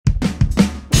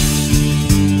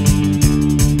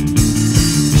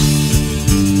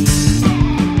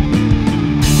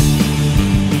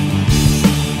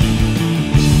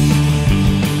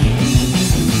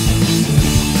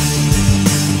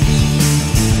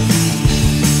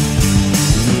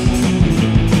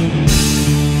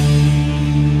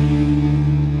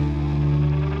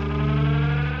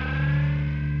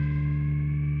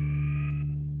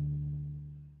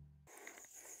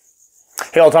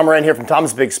Hey all, Tom Moran here from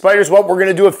Tom's Big Spiders. Well, we're going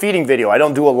to do a feeding video. I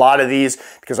don't do a lot of these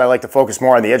because I like to focus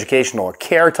more on the educational or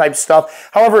care type stuff.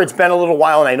 However, it's been a little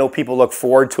while and I know people look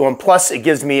forward to them. Plus, it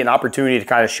gives me an opportunity to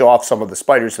kind of show off some of the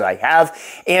spiders that I have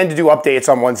and to do updates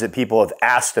on ones that people have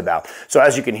asked about. So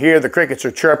as you can hear, the crickets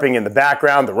are chirping in the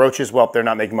background. The roaches, well, they're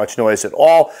not making much noise at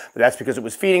all, but that's because it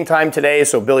was feeding time today.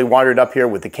 So Billy wandered up here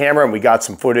with the camera and we got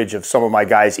some footage of some of my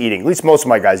guys eating, at least most of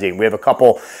my guys eating. We have a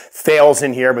couple fails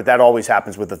in here, but that always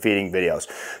happens with the feeding videos.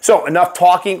 So enough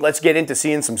talking, let's get into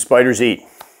seeing some spiders eat.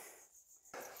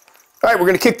 All right, we're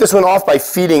going to kick this one off by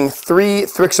feeding 3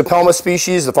 Thrixopelma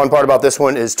species. The fun part about this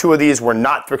one is 2 of these were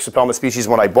not Thrixopelma species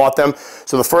when I bought them.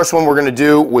 So the first one we're going to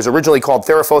do was originally called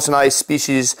Theraphosinai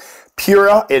species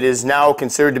pura. It is now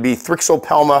considered to be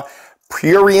Thrixopelma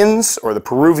pruriens, or the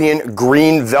Peruvian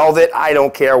green velvet. I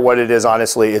don't care what it is,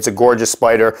 honestly. It's a gorgeous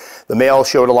spider. The male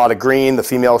showed a lot of green. The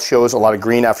female shows a lot of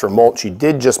green after molt. She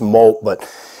did just molt, but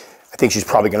I think she's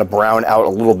probably going to brown out a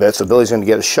little bit. So Billy's going to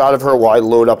get a shot of her while I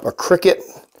load up a cricket.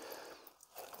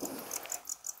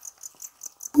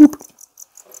 Boop.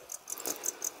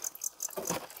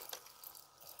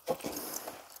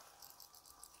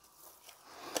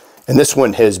 And this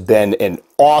one has been an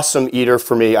awesome eater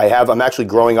for me. I'm actually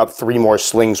growing up 3 more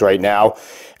slings right now,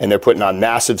 and they're putting on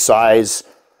massive size.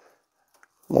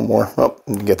 One more. Oh,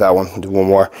 get that one. Do one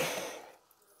more.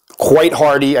 Quite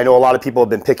hardy. I know a lot of people have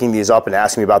been picking these up and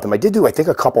asking me about them. I did do, I think,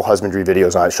 a couple husbandry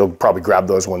videos on it. She'll probably grab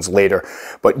those ones later.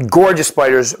 But gorgeous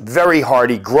spiders, very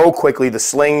hardy, grow quickly. The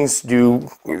slings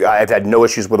I've had no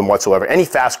issues with them whatsoever. Any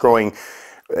fast-growing,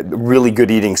 really good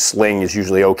eating sling is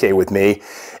usually okay with me.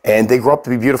 And they grow up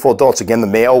to be beautiful adults. Again, the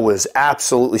male was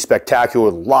absolutely spectacular,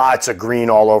 lots of green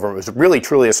all over him. It was really,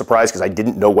 truly a surprise because I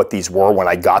didn't know what these were when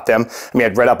I got them. I mean,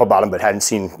 I'd read up about them, but hadn't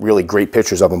seen really great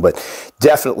pictures of them, but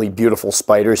definitely beautiful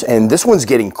spiders. And this one's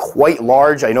getting quite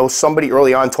large. I know somebody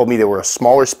early on told me they were a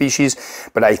smaller species,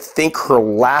 but I think her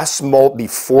last molt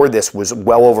before this was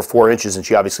well over 4 inches, and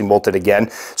she obviously molted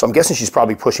again. So I'm guessing she's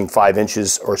probably pushing 5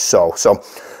 inches or so. So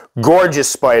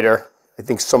gorgeous spider. I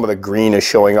think some of the green is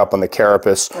showing up on the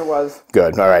carapace. It was.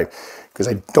 Good, all right. Because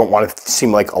I don't want to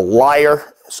seem like a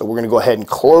liar. So we're going to go ahead and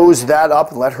close that up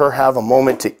and let her have a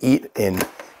moment to eat in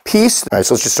peace. All right,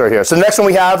 so let's just start here. So the next one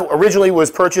we have originally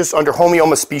was purchased under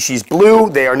Homeoma species blue.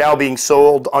 They are now being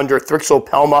sold under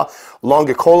Thrixopelma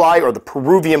longicoli, or the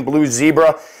Peruvian blue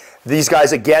zebra. These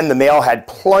guys, again, the male had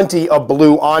plenty of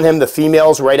blue on him. The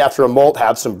females, right after a molt,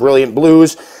 have some brilliant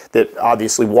blues that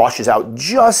obviously washes out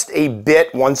just a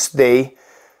bit once they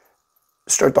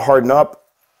start to harden up.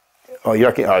 Oh, I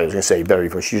was going to say better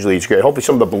before she usually eats great. Hopefully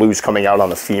some of the blue's coming out on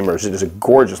the femurs. It is a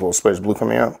gorgeous little spider's blue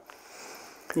coming out.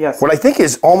 Yes. What I think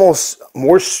is almost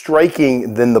more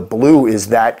striking than the blue is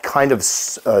that kind of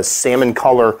salmon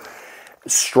color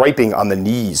striping on the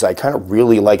knees. I kind of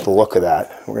really like the look of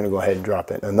that. We're going to go ahead and drop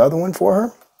in another one for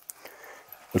her,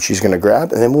 which she's going to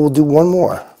grab, and then we'll do one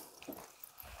more.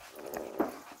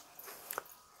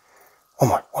 One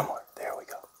more. There we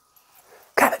go.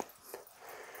 Got it.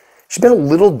 She's been a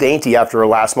little dainty after her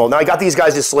last molt. Now, I got these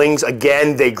guys as slings.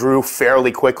 Again, they grew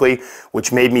fairly quickly,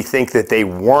 which made me think that they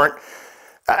weren't.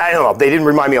 I don't know, they didn't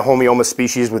remind me of Homeoma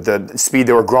species with the speed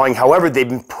they were growing. However, they've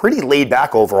been pretty laid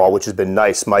back overall, which has been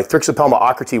nice. My Thrixopelma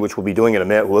ocriti, which we'll be doing in a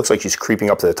minute, who looks like she's creeping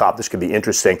up to the top. This could be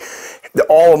interesting.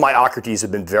 All of my ocrities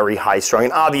have been very high strung,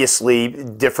 and obviously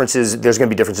there's going to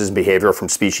be differences in behavior from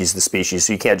species to species,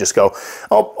 so you can't just go,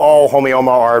 oh, all Homeoma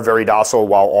are very docile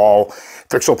while all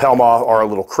Thrixopelma are a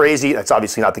little crazy. That's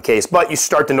obviously not the case, but you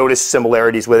start to notice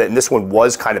similarities with it, and this one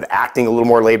was kind of acting a little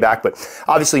more laid back, but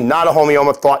obviously not a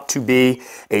Homeoma, thought to be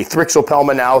a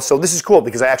Thrixopelma now. So this is cool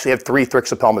because I actually have 3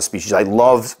 Thrixopelma species. I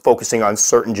love focusing on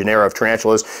certain genera of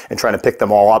tarantulas and trying to pick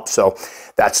them all up, so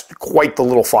that's quite the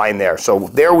little find there. So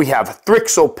there we have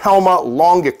Thrixopelma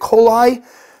longicoli,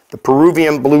 the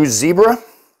Peruvian blue zebra.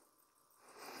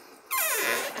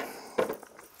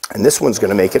 And this one's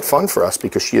going to make it fun for us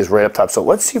because she is right up top. So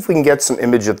let's see if we can get some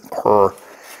image of her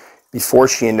before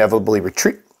she inevitably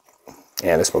retreat.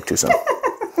 And I spoke too soon.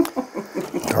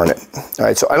 Darn it. All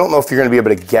right, so I don't know if you're going to be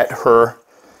able to get her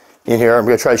in here. I'm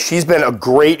going to try. She's been a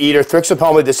great eater.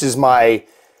 Thrixopelma, this is my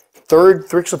 3rd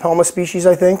Thrixopelma species,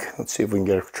 I think. Let's see if we can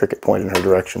get a cricket point in her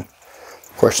direction.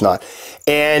 Of course not.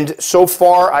 And so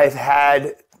far, I've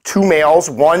had 2 males.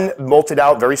 One molted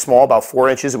out very small, about 4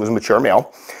 inches. It was a mature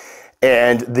male.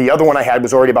 And the other one I had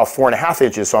was already about 4.5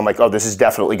 inches. So I'm like, oh, this is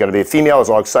definitely going to be a female. I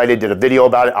was all excited, did a video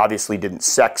about it. Obviously didn't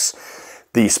sex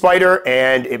the spider,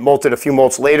 and it molted a few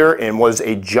molts later and was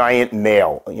a giant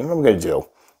male. You know what I'm going to do?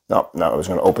 No, I was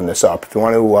going to open this up. If you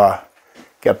want to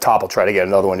Get up top, I'll try to get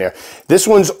another one there. This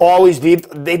one's always deep.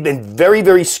 They've been very,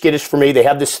 very skittish for me. They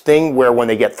have this thing where when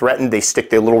they get threatened, they stick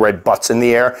their little red butts in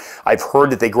the air. I've heard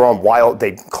that they grow on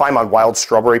they climb on wild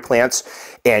strawberry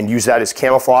plants and use that as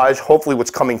camouflage. Hopefully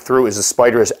what's coming through is the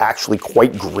spider is actually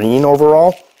quite green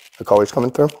overall. The color's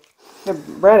coming through. The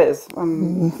red is.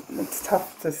 It's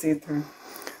tough to see through.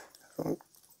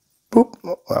 Boop.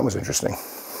 Oh, that was interesting.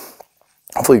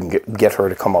 Hopefully you can get her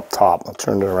to come up top. I'll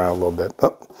turn it around a little bit.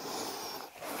 Oh.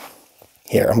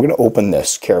 Here, I'm going to open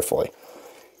this carefully.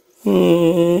 Yeah.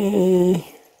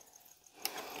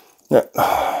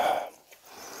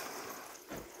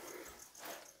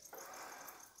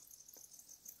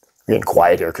 We're getting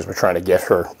quiet here because we're trying to get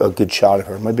her a good shot of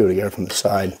her. I might be able to get her from the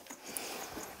side.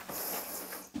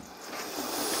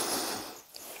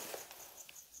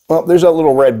 Well, there's that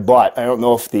little red butt. I don't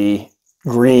know if the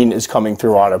green is coming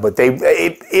through on her, but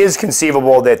it is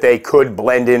conceivable that they could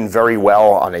blend in very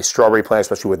well on a strawberry plant,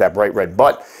 especially with that bright red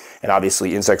butt. And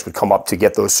obviously insects would come up to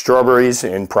get those strawberries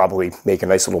and probably make a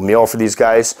nice little meal for these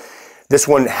guys. This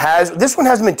one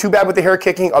hasn't been too bad with the hair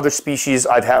kicking. Other species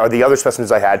I've had, or the other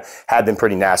specimens I had been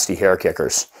pretty nasty hair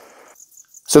kickers.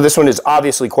 So this one is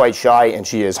obviously quite shy, and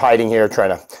she is hiding here, trying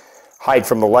to hide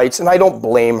from the lights, and I don't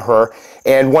blame her.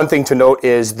 And one thing to note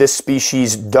is this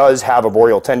species does have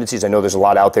arboreal tendencies. I know there's a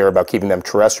lot out there about keeping them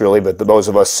terrestrially, but those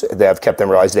of us that have kept them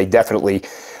realize they definitely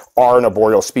are an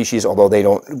arboreal species, although they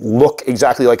don't look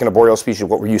exactly like an arboreal species,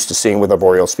 what we're used to seeing with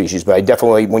arboreal species. But I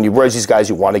definitely, when you raise these guys,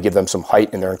 you want to give them some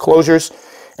height in their enclosures,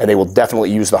 and they will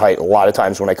definitely use the height. A lot of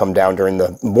times when I come down during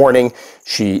the morning,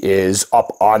 she is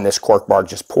up on this cork bark,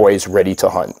 just poised, ready to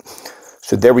hunt.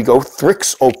 So there we go,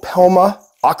 Thrixopelma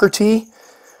Ockerty.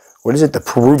 What is it? The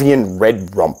Peruvian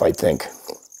red rump, I think.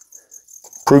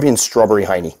 Peruvian strawberry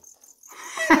hiney.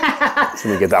 Let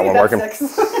me get that one working.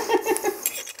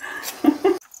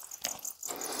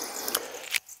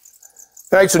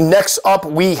 All right, so next up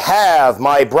we have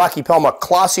my Brachypelma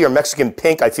classy, or Mexican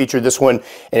pink. I featured this one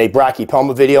in a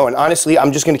Brachypelma video, and honestly,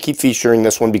 I'm just going to keep featuring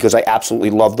this one because I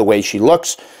absolutely love the way she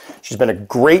looks. She's been a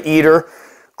great eater,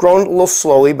 grown a little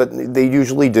slowly, but they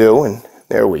usually do, and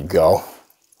there we go.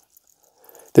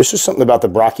 There's just something about the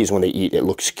brackies when they eat, it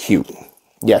looks cute.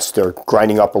 Yes, they're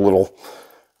grinding up a little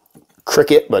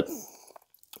cricket, but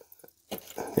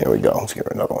there we go. Let's give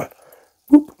her another one.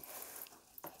 Whoop.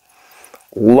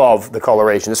 Love the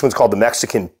coloration. This one's called the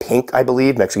Mexican pink, I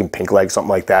believe. Mexican pink leg, something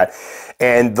like that.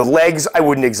 And the legs, I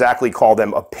wouldn't exactly call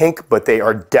them a pink, but they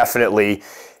are definitely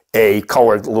a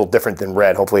color a little different than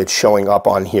red. Hopefully it's showing up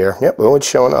on here. Yep, oh, it's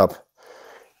showing up.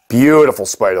 Beautiful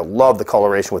spider. Love the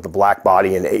coloration with the black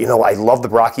body. And, you know, I love the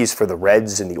brackies for the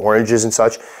reds and the oranges and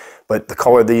such. But the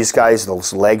color of these guys,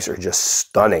 those legs are just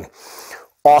stunning.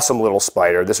 Awesome little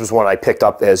spider. This was one I picked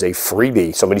up as a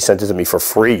freebie. Somebody sent it to me for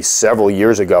free several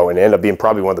years ago, and it ended up being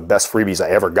probably one of the best freebies I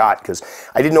ever got because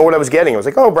I didn't know what I was getting. I was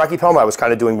like, oh, Brachypelma. I was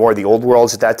kind of doing more of the old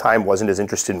worlds at that time. Wasn't as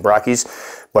interested in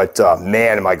brackies. But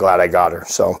man, am I glad I got her.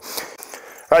 So, all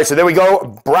right, so there we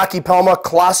go. Brachypelma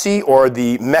classy, or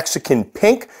the Mexican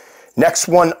pink. Next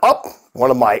one up,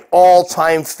 one of my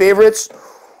all-time favorites,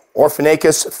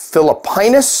 Orphanacus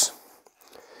philippinus.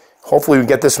 Hopefully we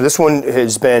get this. This one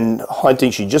has been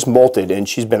hunting. She just molted, and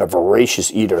she's been a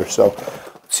voracious eater. So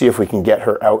let's see if we can get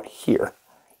her out here.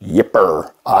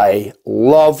 Yipper. I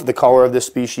love the color of this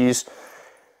species.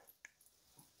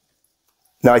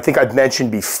 Now, I think I've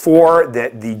mentioned before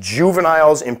that the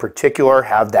juveniles in particular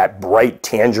have that bright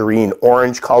tangerine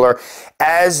orange color.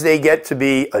 As they get to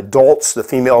be adults, the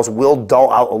females will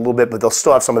dull out a little bit, but they'll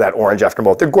still have some of that orange after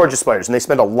molt. They're gorgeous spiders, and they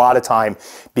spend a lot of time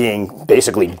being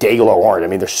basically day-glow orange. I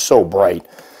mean, they're so bright.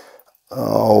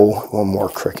 Oh, one more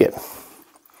cricket.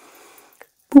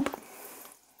 Boop.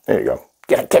 There you go.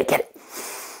 Get it, get it, get it.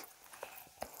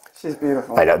 She's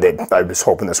beautiful. I know. I was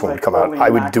hoping this one would come out.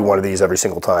 I would do one of these every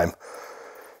single time.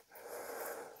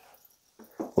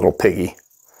 Little piggy.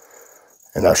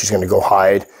 And now she's going to go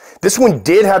hide. This one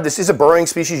did have, this is a burrowing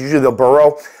species. Usually they'll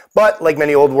burrow, but like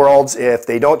many old worlds, if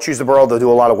they don't choose to burrow, they'll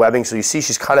do a lot of webbing. So you see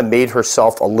she's kind of made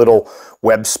herself a little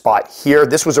web spot here.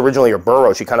 This was originally her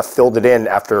burrow. She kind of filled it in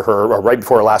after her, or right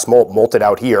before her last molt, molted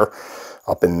out here,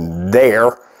 up in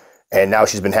there. And now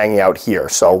she's been hanging out here.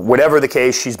 So whatever the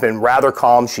case, she's been rather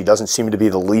calm. She doesn't seem to be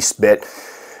the least bit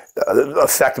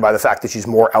affected by the fact that she's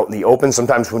more out in the open.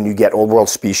 Sometimes when you get old world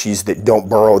species that don't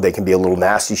burrow, they can be a little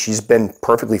nasty. She's been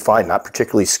perfectly fine, not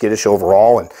particularly skittish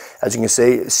overall. And as you can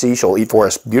see, she'll eat for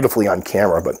us beautifully on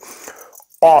camera. But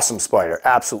awesome spider,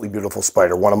 absolutely beautiful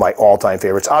spider. One of my all-time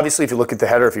favorites. Obviously, if you look at the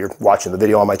header, if you're watching the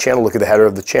video on my channel, look at the header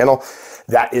of the channel.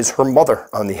 That is her mother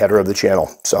on the header of the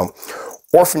channel. So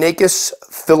Orphanacus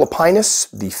philippinus,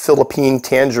 the Philippine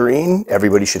tangerine.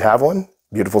 Everybody should have one.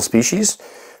 Beautiful species.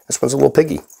 This one's a little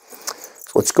piggy.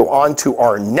 So let's go on to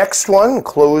our next one.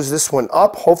 Close this one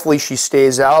up. Hopefully she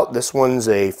stays out. This one's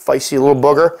a feisty little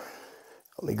booger.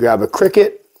 Let me grab a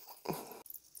cricket.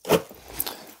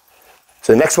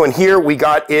 So the next one here we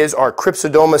got is our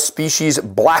Crypsodoma species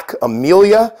Black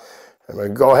Amelia. I'm going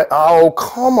to go ahead. Oh,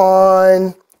 come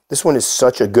on. This one is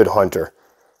such a good hunter.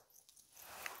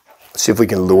 Let's see if we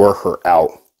can lure her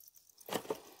out.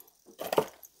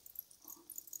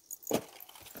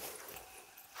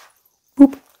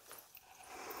 Boop.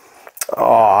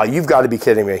 Oh, you've got to be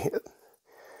kidding me.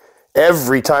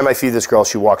 Every time I feed this girl,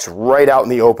 she walks right out in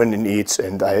the open and eats,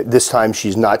 and this time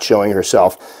she's not showing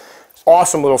herself.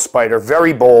 Awesome little spider,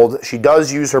 very bold. She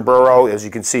does use her burrow. As you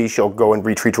can see, she'll go and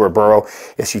retreat to her burrow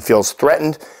if she feels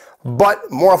threatened. But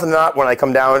more often than not, when I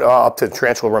come down up to the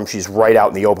tarantula room, she's right out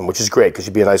in the open, which is great because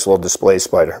she'd be a nice little display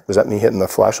spider. Was that me hitting the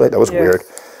flashlight? That was weird.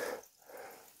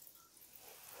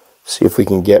 See if we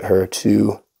can get her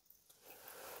to...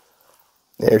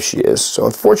 There she is. So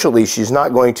unfortunately, she's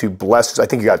not going to bless us. I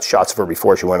think you got shots of her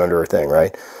before she went under her thing,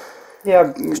 right?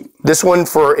 Yeah. This one,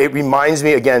 it reminds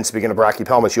me, again, speaking of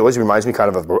Brachypelma, she always reminds me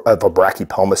kind of a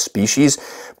Brachypelma species,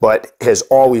 but has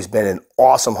always been an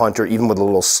awesome hunter, even with a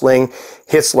little sling.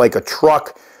 Hits like a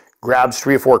truck, grabs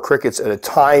 3 or 4 crickets at a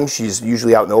time. She's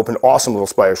usually out in the open. Awesome little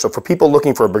spider. So for people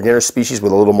looking for a beginner species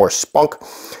with a little more spunk,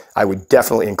 I would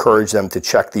definitely encourage them to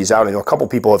check these out. I know a couple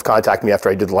people have contacted me after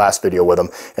I did the last video with them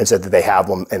and said that they have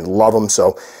them and love them.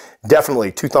 So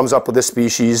definitely 2 thumbs up with this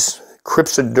species.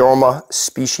 Crypsodoma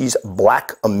species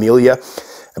Black Amelia.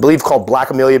 I believe called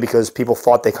Black Amelia because people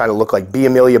thought they kind of look like B.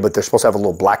 Amelia, but they're supposed to have a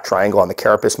little black triangle on the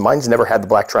carapace. Mine's never had the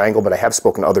black triangle, but I have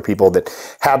spoken to other people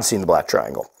that have seen the black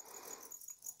triangle.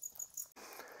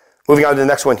 Moving on to the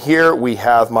next one here, we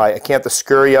have my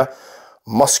Acanthoscuria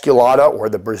musculata, or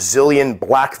the Brazilian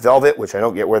black velvet, which I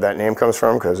don't get where that name comes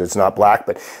from because it's not black,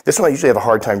 but this one I usually have a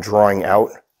hard time drawing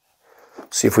out.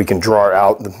 See if we can draw her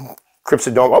out. The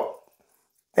Crypsodoma, oh,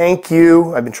 thank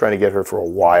you. I've been trying to get her for a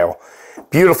while.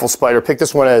 Beautiful spider. Picked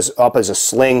this one up as a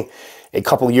sling a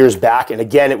couple years back, and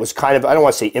again, it was kind of, I don't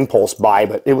want to say impulse buy,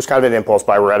 but it was kind of an impulse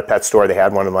buy. We're at a pet store, they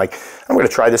had one. I'm like, I'm going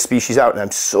to try this species out, and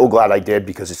I'm so glad I did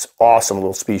because it's awesome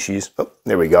little species. Oh,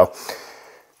 there we go.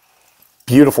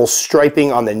 Beautiful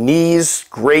striping on the knees,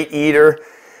 great eater.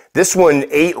 This one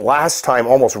ate last time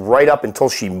almost right up until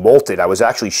she molted. I was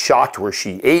actually shocked where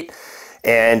she ate,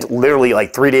 and literally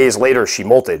like 3 days later she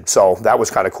molted. So that was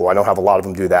kind of cool. I don't have a lot of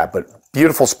them do that, but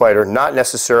beautiful spider, not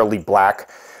necessarily black,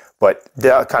 but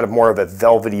kind of more of a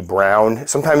velvety brown.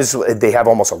 Sometimes they have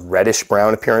almost a reddish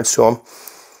brown appearance to them.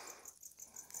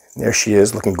 There she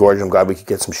is, looking gorgeous. I'm glad we could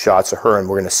get some shots of her, and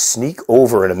we're going to sneak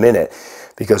over in a minute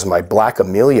because my Black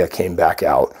Amelia came back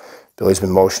out. Billie's been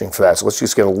motioning for that, so let's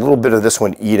just get a little bit of this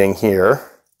one eating here.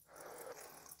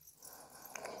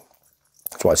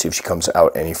 Just want to see if she comes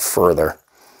out any further.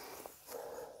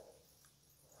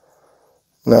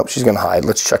 Nope, she's going to hide.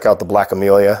 Let's check out the Black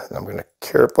Amelia. I'm going to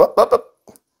careful. Up.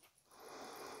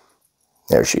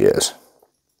 There she is.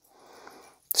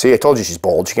 See, I told you she's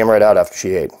bold. She came right out after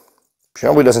she ate. She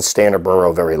normally doesn't stay in her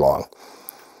burrow very long.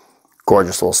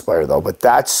 Gorgeous little spider, though. But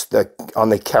that's on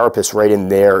the carapace right in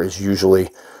there is usually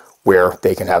where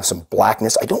they can have some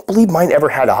blackness. I don't believe mine ever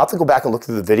had. I'll have to go back and look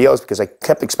through the videos because I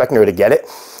kept expecting her to get it,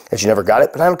 and she never got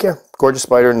it. But I don't care. Gorgeous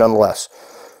spider nonetheless.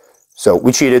 So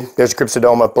we cheated. There's the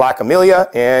Crypsodoma Black Amelia,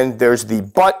 and there's the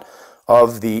butt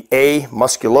of the A.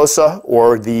 musculosa,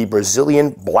 or the Brazilian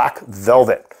black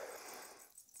velvet.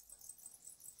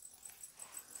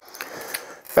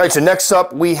 All right, so next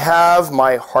up we have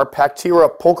my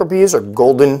Harpactira pulchripes, or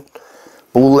golden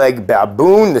blue leg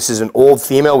baboon. This is an old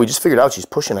female. We just figured out she's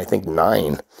pushing, I think, 8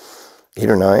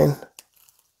 or 9.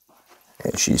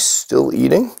 And she's still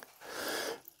eating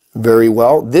very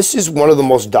well. This is one of the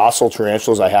most docile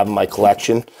tarantulas I have in my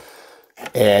collection.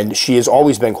 And she has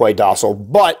always been quite docile,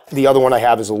 but the other one I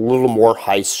have is a little more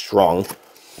high-strung.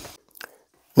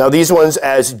 Now these ones,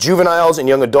 as juveniles and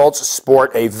young adults,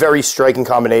 sport a very striking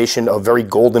combination of very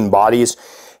golden bodies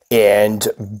and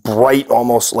bright,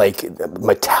 almost like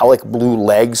metallic blue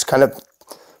legs, kind of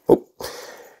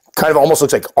almost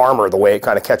looks like armor the way it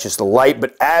kind of catches the light.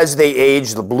 But as they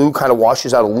age, the blue kind of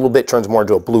washes out a little bit, turns more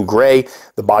into a blue-gray.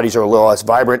 The bodies are a little less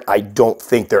vibrant. I don't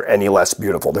think they're any less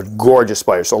beautiful. They're gorgeous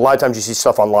spiders. So a lot of times you see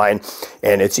stuff online,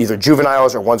 and it's either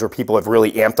juveniles or ones where people have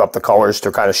really amped up the colors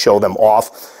to kind of show them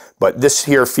off. But this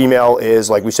here female is,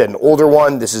 like we said, an older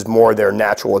one. This is more their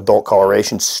natural adult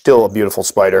coloration. Still a beautiful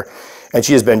spider. And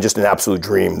she has been just an absolute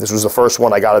dream. This was the first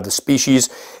one I got of the species,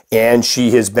 and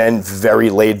she has been very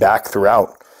laid back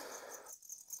throughout.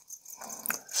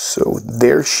 So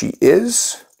there she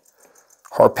is,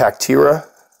 Harpactira.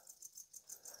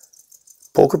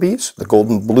 poker bees, the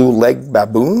golden blue leg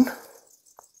baboon.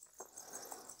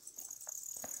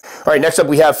 All right, next up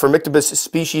we have Formictopus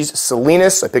species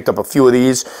Selinus. I picked up a few of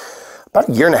these about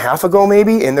a year and a half ago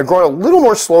maybe, and they're growing a little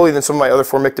more slowly than some of my other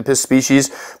Formictopus species,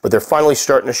 but they're finally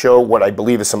starting to show what I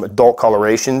believe is some adult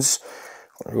colorations.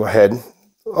 Go ahead.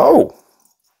 Oh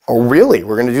really?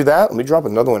 We're going to do that? Let me drop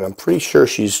another one. I'm pretty sure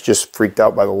she's just freaked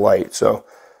out by the light, so.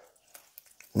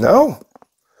 No.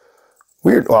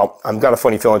 Weird. Well, I've got a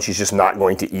funny feeling she's just not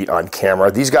going to eat on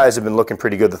camera. These guys have been looking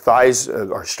pretty good. The thighs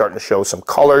are starting to show some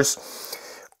colors.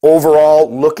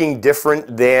 Overall, looking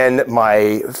different than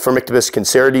my Formictopus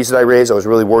cancerides that I raised. I was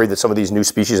really worried that some of these new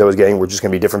species I was getting were just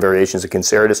going to be different variations of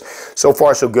cancerides. So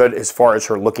far, so good as far as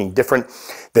her looking different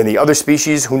than the other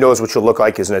species. Who knows what she'll look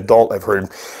like as an adult? I've heard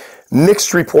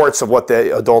mixed reports of what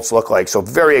the adults look like. So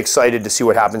very excited to see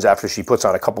what happens after she puts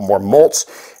on a couple more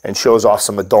molts and shows off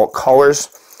some adult colors.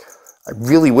 I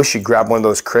really wish she'd grab one of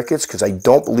those crickets because I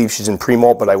don't believe she's in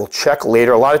pre-molt, but I will check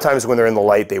later. A lot of times when they're in the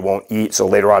light, they won't eat, so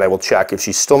later on I will check. If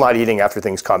she's still not eating after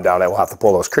things calm down, I will have to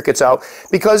pull those crickets out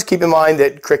because keep in mind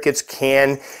that crickets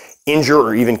can injure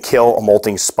or even kill a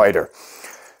molting spider.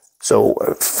 So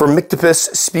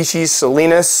Formictopus species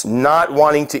Selinus, not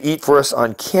wanting to eat for us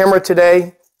on camera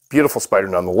today. Beautiful spider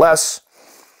nonetheless.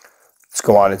 Let's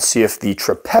go on and see if the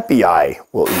Tripepii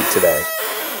will eat today.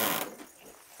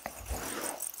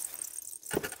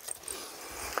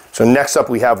 So next up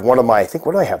we have one of my, I think,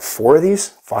 what do I have, 4 of these?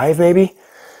 5 maybe?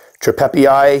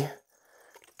 Tripepii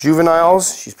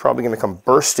juveniles. She's probably going to come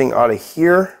bursting out of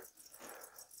here.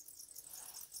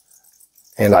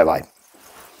 And I lied.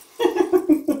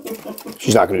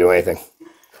 She's not going to do anything.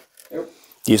 Nope.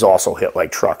 These also hit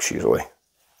like trucks usually.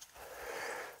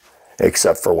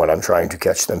 Except for when I'm trying to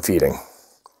catch them feeding.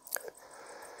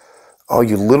 Oh,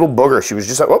 you little booger. She was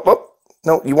just like, oh,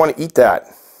 no, you want to eat that.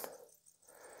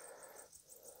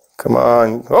 Come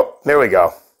on. Oh, there we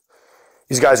go.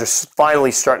 These guys are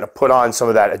finally starting to put on some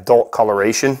of that adult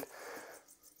coloration.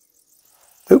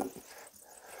 Oop.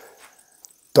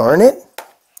 Darn it.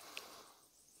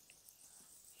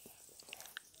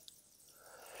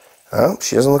 Oh,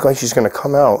 she doesn't look like she's going to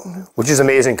come out, which is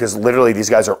amazing because literally these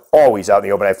guys are always out in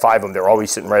the open. I have 5 of them. They're always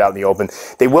sitting right out in the open.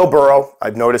 They will burrow.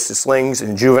 I've noticed the slings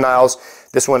and juveniles.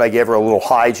 This one I gave her a little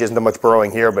hide. She hasn't done much burrowing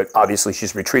here, but obviously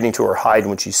she's retreating to her hide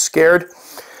when she's scared.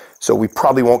 So we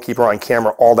probably won't keep her on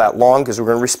camera all that long because we're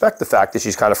going to respect the fact that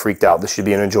she's kind of freaked out. This should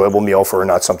be an enjoyable meal for her,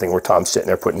 not something where Tom's sitting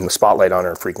there putting the spotlight on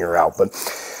her and freaking her out. But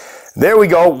there we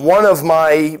go. One of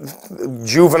my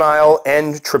juvenile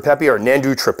and Tripepii, or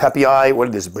Nandu Tripepii. What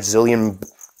is this? Brazilian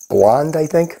blonde, I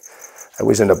think. I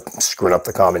always end up screwing up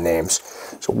the common names.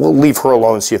 So we'll leave her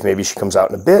alone, see if maybe she comes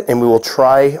out in a bit, and we will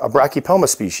try a Brachypelma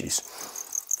species.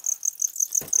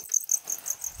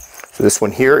 So this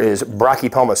one here is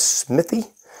Brachypelma smithi.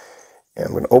 And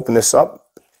I'm going to open this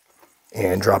up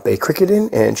and drop a cricket in,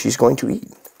 and she's going to eat.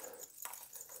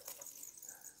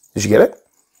 Did you get it?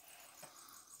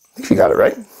 I think she got it,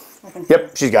 right?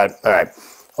 Yep, she's got it. All right,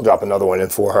 I'll drop another one in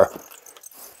for her.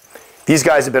 These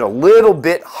guys have been a little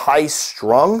bit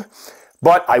high-strung,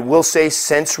 but I will say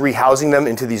since rehousing them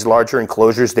into these larger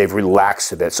enclosures, they've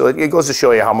relaxed a bit. So it goes to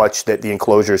show you how much that the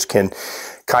enclosures can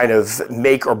kind of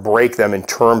make or break them in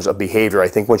terms of behavior. I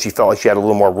think when she felt like she had a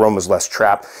little more room, was less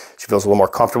trapped, she feels a little more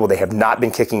comfortable. They have not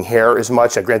been kicking hair as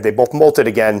much. Granted, they both molted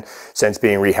again since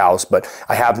being rehoused, but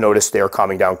I have noticed they are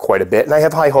calming down quite a bit. And I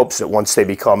have high hopes that once they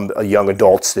become young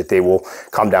adults that they will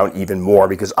calm down even more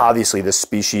because obviously this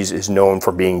species is known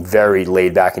for being very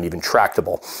laid back and even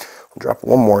tractable. I'll drop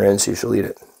one more in, see if she'll eat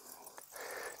it.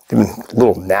 They've been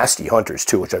little nasty hunters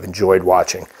too, which I've enjoyed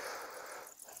watching.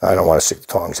 I don't want to stick the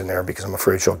tongs in there because I'm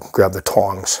afraid she'll grab the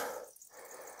tongs.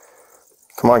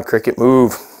 Come on, cricket,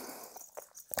 move.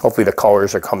 Hopefully the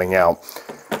colors are coming out.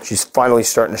 She's finally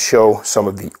starting to show some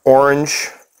of the orange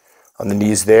on the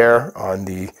knees there. On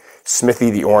the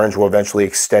smithi, the orange will eventually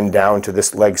extend down to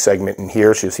this leg segment in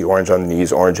here. So you'll see orange on the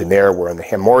knees, orange in there. Where on the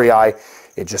Hamorii,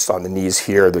 it's just on the knees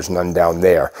here. There's none down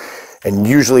there. And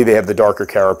usually they have the darker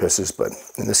carapaces, but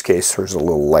in this case, hers is a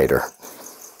little lighter.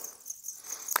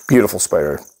 Beautiful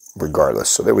spider regardless.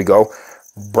 So there we go.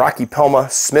 Brachypelma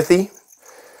smithi,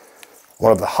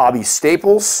 one of the hobby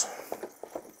staples.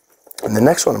 And the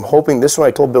next one, I'm hoping, this one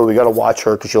I told Bill we got to watch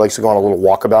her because she likes to go on a little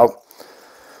walkabout.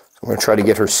 So I'm going to try to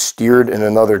get her steered in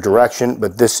another direction,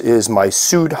 but this is my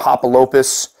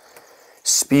Pseudhopalopus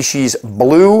species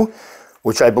blue,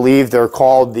 which I believe they're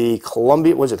called the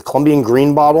Colombian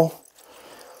green bottle?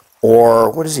 Or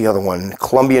what is the other one?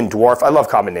 Colombian dwarf. I love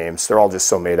common names. They're all just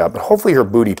so made up. But hopefully her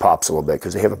booty pops a little bit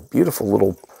because they have a beautiful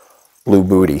little blue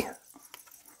booty.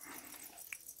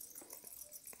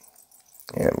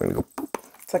 And I'm going to go poop.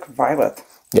 It's like violet.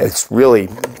 Yeah, it's really,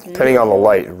 depending on the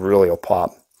light, it really will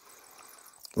pop.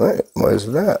 What is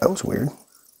that? That was weird.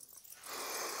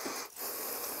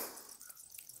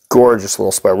 Gorgeous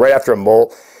little spider. Right after a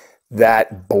molt,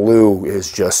 that blue is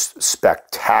just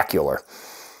spectacular.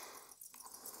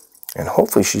 And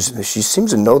hopefully she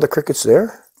seems to know the cricket's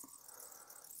there.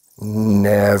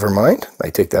 Never mind. I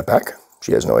take that back.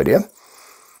 She has no idea.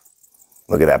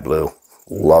 Look at that blue.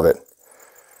 Love it.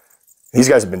 These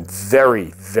guys have been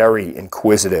very, very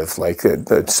inquisitive. Like,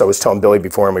 so I was telling Billy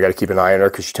before, and we got to keep an eye on her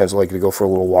because she tends to like to go for a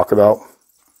little walkabout.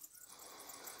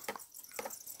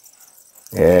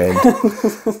 And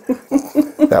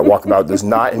that walkabout does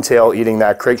not entail eating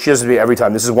that cricket. She does it every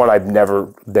time. This is one I've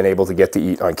never been able to get to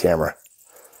eat on camera.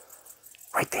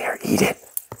 Right there, eat it.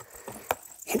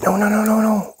 No, no, no, no,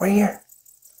 no. Right here.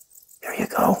 There you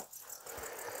go.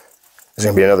 There's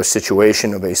going to be another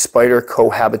situation of a spider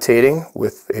cohabitating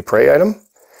with a prey item.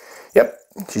 Yep,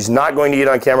 she's not going to eat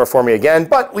on camera for me again,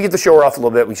 but we get to show her off a little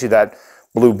bit. We see that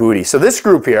blue booty. So this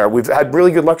group here, we've had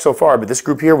really good luck so far, but this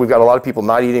group here, we've got a lot of people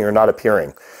not eating or not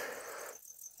appearing.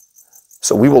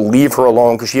 So we will leave her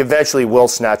alone because she eventually will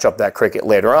snatch up that cricket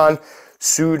later on.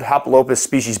 Pseudopelopus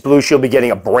species blue, she'll be getting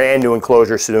a brand new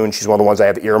enclosure soon. She's one of the ones I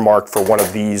have earmarked for one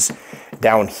of these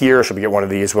down here. She'll be getting one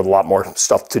of these with a lot more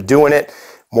stuff to do in it.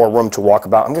 More room to walk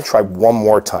about. I'm going to try one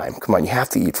more time. Come on, you have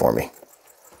to eat for me.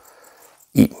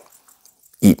 Eat.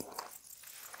 Eat.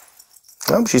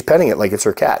 Oh, she's petting it like it's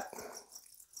her cat.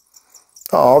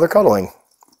 Oh, they're cuddling.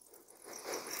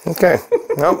 Okay.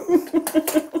 Well,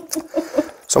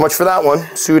 so much for that one.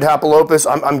 Pseudopelopus.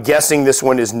 I'm guessing this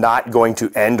one is not going to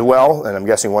end well, and I'm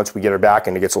guessing once we get her back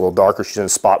and it gets a little darker, she's in a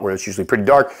spot where it's usually pretty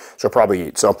dark, she'll probably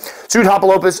eat. So,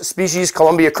 Pseudopelopus species,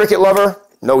 Columbia cricket lover,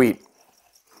 no eat.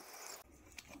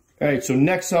 All right, so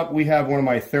next up we have one of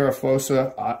my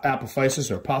Theraphosa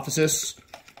apophysis or apophysis.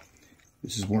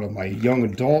 This is one of my young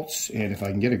adults, and if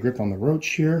I can get a grip on the roach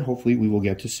here, hopefully we will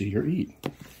get to see her eat.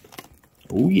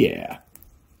 Oh yeah.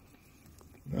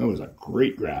 That was a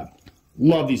great grab.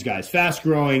 Love these guys. Fast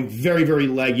growing, very, very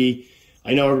leggy.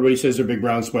 I know everybody says they're big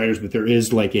brown spiders, but there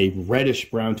is like a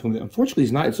reddish brown to them. Unfortunately,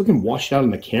 it's not. It's looking washed out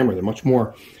in the camera. They're much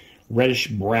more reddish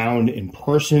brown in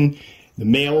person. The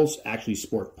males actually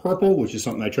sport purple, which is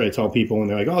something I try to tell people, and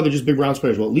they're like, oh, they're just big brown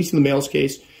spiders. Well, at least in the male's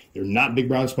case, they're not big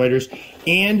brown spiders,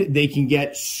 and they can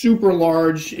get super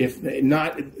large, if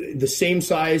not the same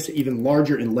size, even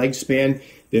larger in leg span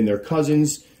than their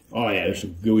cousins. Oh, yeah, there's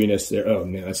some gooiness there. Oh,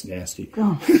 man, that's nasty.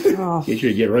 Oh. Make sure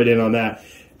you get right in on that.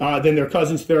 Then their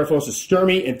cousins, Theraphosa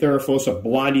sturmi and Theraphosa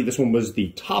blondie. This one was the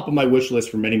top of my wish list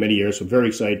for many, many years, so very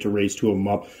excited to raise two of them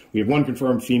up. We have one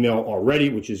confirmed female already,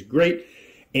 which is great.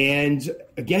 And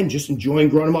again, just enjoying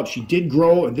growing them up. She did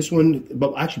grow, and this one,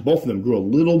 but actually both of them grew a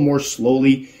little more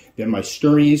slowly than my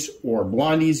sturmies or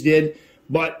blondies did.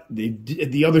 But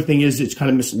the other thing is it's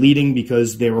kind of misleading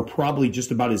because they were probably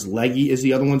just about as leggy as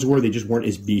the other ones were. They just weren't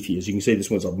as beefy. As you can see, this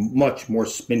one's a much more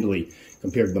spindly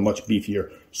compared to the much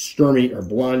beefier sturmy or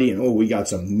blondie. And oh, we got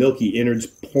some milky innards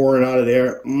pouring out of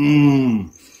there.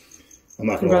 I'm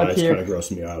not going to lie, it's kind of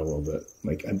grossing me out a little bit.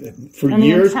 Like, for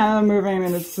years... it's kind of moving,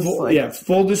 and it's just like... Yeah,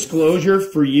 full disclosure,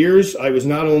 for years, I was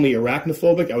not only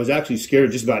arachnophobic, I was actually scared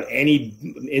of just about any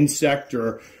insect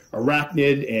or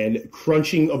arachnid, and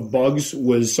crunching of bugs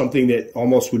was something that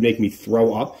almost would make me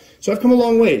throw up. So I've come a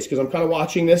long ways, because I'm kind of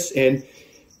watching this, and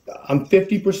I'm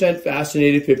 50%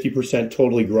 fascinated, 50%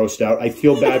 totally grossed out. I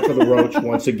feel bad for the roach,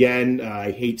 once again.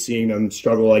 I hate seeing them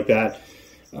struggle like that.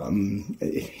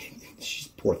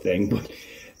 Poor thing, but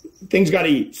things got to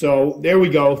eat. So there we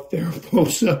go.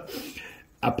 Theraphosa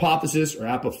apophysis or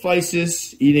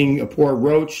apophysis, eating a poor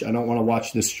roach. I don't want to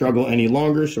watch this struggle any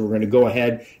longer, so we're going to go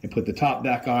ahead and put the top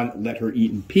back on, let her eat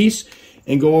in peace,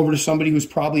 and go over to somebody who's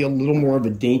probably a little more of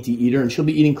a dainty eater, and she'll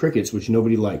be eating crickets, which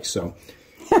nobody likes. So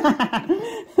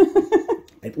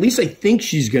at least I think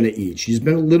she's going to eat. She's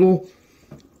been a little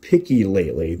picky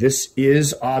lately. This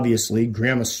is obviously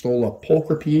Grammostola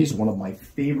pulchripes, one of my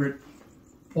favorite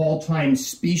all-time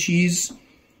species,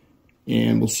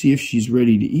 and we'll see if she's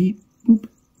ready to eat. Boop.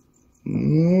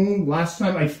 Last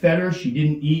time I fed her, she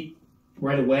didn't eat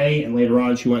right away, and later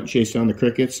on she went and chased down the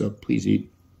crickets, so please eat.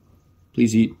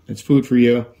 Please eat. It's food for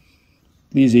you.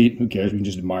 Please eat. Who cares? We can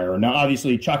just admire her. Now,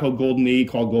 obviously, Choco Golden Knee,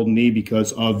 called Golden Knee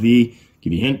because of the,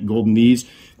 give you a hint, golden knees.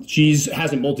 She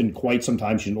hasn't molted in quite some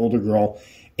time. She's an older girl,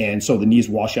 and so the knees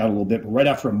wash out a little bit. But right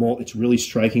after a molt, it's really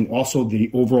striking. Also, the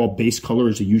overall base color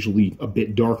is usually a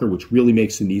bit darker, which really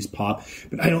makes the knees pop.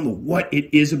 But I don't know what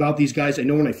it is about these guys. I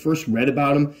know when I first read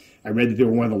about them, I read that they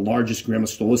were one of the largest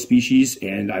grammostola species,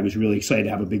 and I was really excited to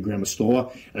have a big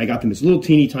grammostola. And I got them as little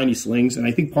teeny tiny slings, and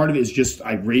I think part of it is just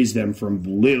I raised them from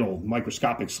little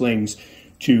microscopic slings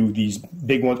to these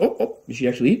big ones. Oh, did she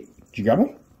actually eat? Did you grab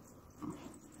one?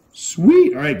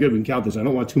 Sweet. All right, good. We can count this. I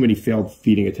don't want too many failed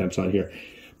feeding attempts on here.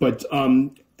 But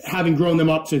having grown them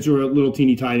up since they were little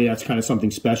teeny tiny, that's kind of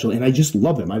something special. And I just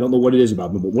love them. I don't know what it is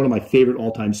about them, but one of my favorite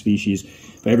all-time species.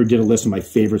 If I ever did a list of my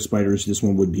favorite spiders, this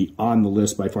one would be on the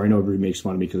list by far. I know everybody makes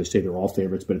fun of me because I say they're all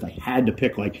favorites, but if I had to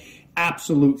pick like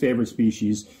absolute favorite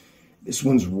species, this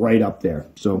one's right up there.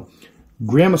 So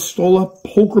Grammostola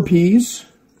pulchripes,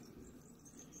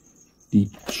 the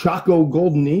Choco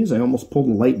golden knees. I almost pulled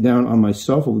the light down on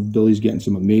myself. Billie's getting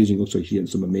some amazing, looks like she's getting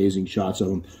some amazing shots of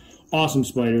them. Awesome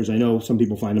spiders. I know some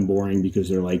people find them boring because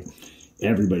they're like,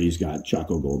 everybody's got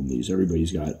Choco golden knees.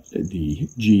 Everybody's got the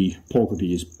G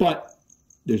pulchripes, but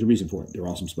there's a reason for it. They're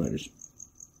awesome spiders.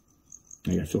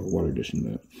 I gotta fill a water dish in a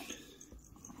minute.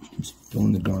 Just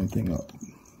filling the darn thing up.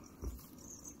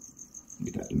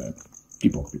 Get that in a minute.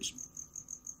 Deep pulchripes.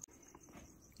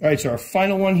 All right, so our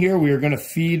final one here, we are going to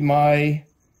feed my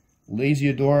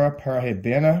Lasiodora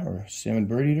parahybana, or salmon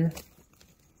bird eater.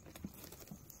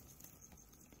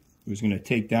 Who's going to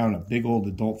take down a big old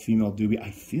adult female doobie. I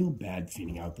feel bad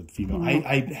feeding out the female.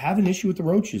 I have an issue with the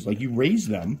roaches. Like, you raise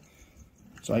them,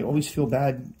 so I always feel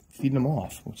bad feeding them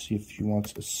off. Let's see if she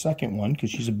wants a second one,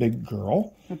 because she's a big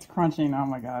girl. It's crunching. Oh,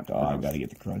 my God. Oh, I got to get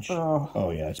the crunch.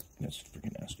 Oh yeah, that's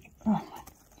freaking nasty. Oh, my God.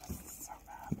 That's so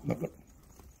bad. Look.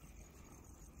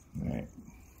 All right.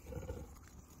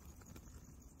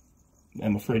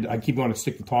 I'm afraid I keep wanting to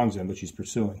stick the tongs in, but she's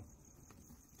pursuing.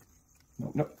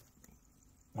 Nope.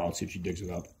 Oh, let's see if she digs it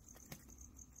up.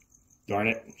 Darn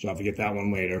it. So I'll have to get that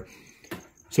one later.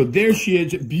 So there she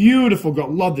is. Beautiful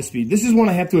girl. Love this feed. This is one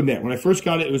I have to admit. When I first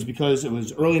got it, it was because it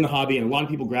was early in the hobby, and a lot of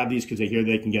people grab these because they hear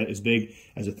they can get as big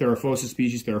as a Theraphosa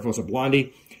species, Theraphosa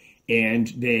blondie, and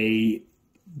they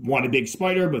want a big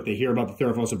spider, but they hear about the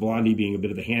Theraphosa blondie being a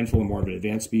bit of a handful and more of an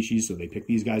advanced species, so they pick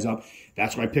these guys up.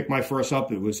 That's why I picked my first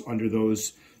up. It was under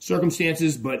those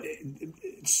circumstances, but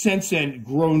since then,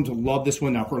 grown to love this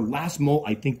one. Now, her last molt,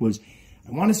 I think, was,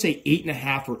 I want to say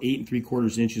 8.5 or 8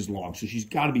 3/4 inches long, so she's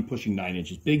got to be pushing 9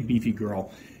 inches. Big, beefy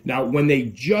girl. Now, when they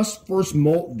just first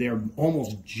molt, they're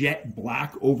almost jet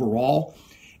black overall,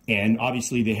 and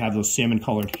obviously they have those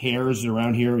salmon-colored hairs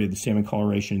around here. We have the salmon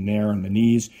coloration there on the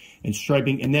knees and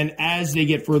striping. And then as they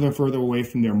get further and further away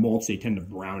from their molts, they tend to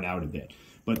brown out a bit.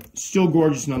 But still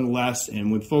gorgeous nonetheless.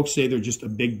 And when folks say they're just a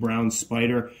big brown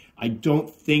spider, I don't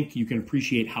think you can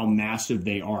appreciate how massive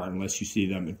they are unless you see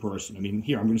them in person. I mean,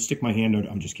 here, I'm going to stick my hand out.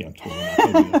 I'm just kidding.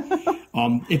 I'm totally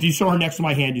not. If you saw her next to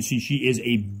my hand, you see she is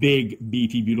a big,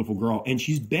 beefy, beautiful girl. And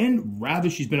she's been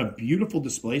a beautiful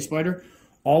display spider.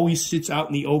 Always sits out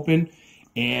in the open,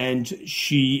 and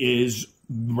she is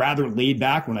rather laid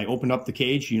back. When I opened up the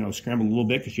cage, she, scrambled a little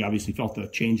bit because she obviously felt the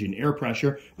change in air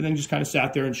pressure, but then just kind of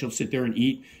sat there, and she'll sit there and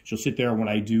eat. She'll sit there when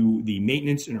I do the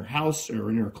maintenance in her house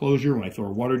or in her enclosure, when I throw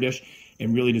her water dish,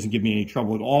 and really doesn't give me any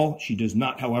trouble at all. She does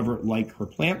not, however, like her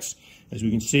plants. As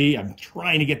we can see, I'm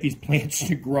trying to get these plants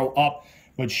to grow up,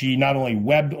 but she not only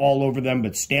webbed all over them,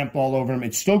 but stamped all over them.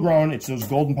 It's still growing. It's those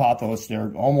golden pothos.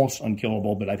 They're almost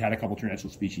unkillable, but I've had a couple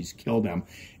tarantula species kill them,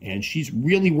 and she's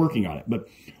really working on it. But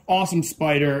awesome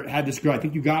spider. Had this girl. I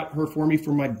think you got her for me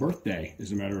for my birthday,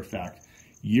 as a matter of fact,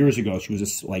 years ago. She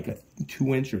was like a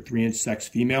 2-inch or 3-inch sex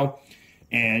female,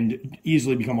 and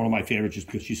easily become one of my favorites just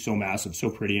because she's so massive, so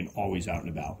pretty, and always out and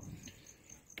about.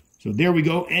 So there we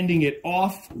go, ending it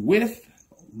off with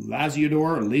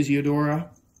Lasiodora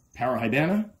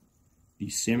parahybana, the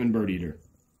salmon bird eater.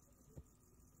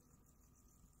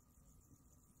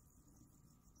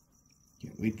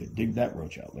 Can't wait to dig that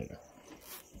roach out later.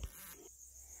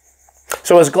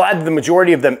 So I was glad that the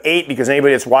majority of them ate, because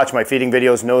anybody that's watched my feeding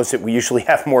videos knows that we usually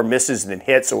have more misses than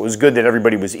hits, so it was good that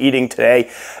everybody was eating today.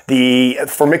 The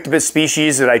Formictopus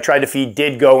species that I tried to feed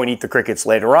did go and eat the crickets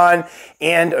later on,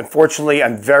 and unfortunately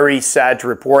I'm very sad to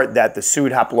report that the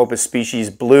Pseudopilopus species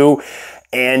Blue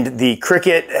and the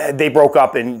cricket, they broke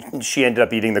up and she ended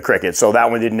up eating the cricket. So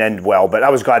that one didn't end well, but I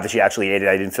was glad that she actually ate it.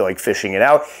 I didn't feel like fishing it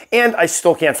out. And I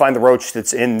still can't find the roach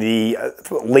that's in the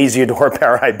Lasiodora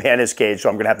parahybana's cage, so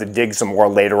I'm gonna have to dig some more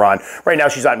later on. Right now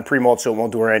she's out in pre-molt, so it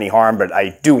won't do her any harm, but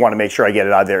I do wanna make sure I get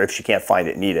it out of there if she can't find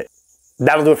it and eat it.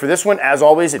 That'll do it for this one. As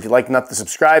always, if you'd like enough to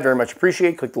subscribe, very much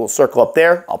appreciate. Click the little circle up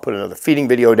there. I'll put another feeding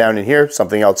video down in here,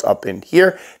 something else up in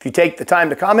here. If you take the time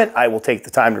to comment, I will take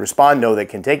the time to respond. Know that it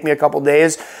can take me a couple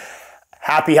days.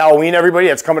 Happy Halloween, everybody.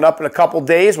 That's coming up in a couple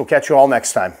days. We'll catch you all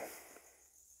next time.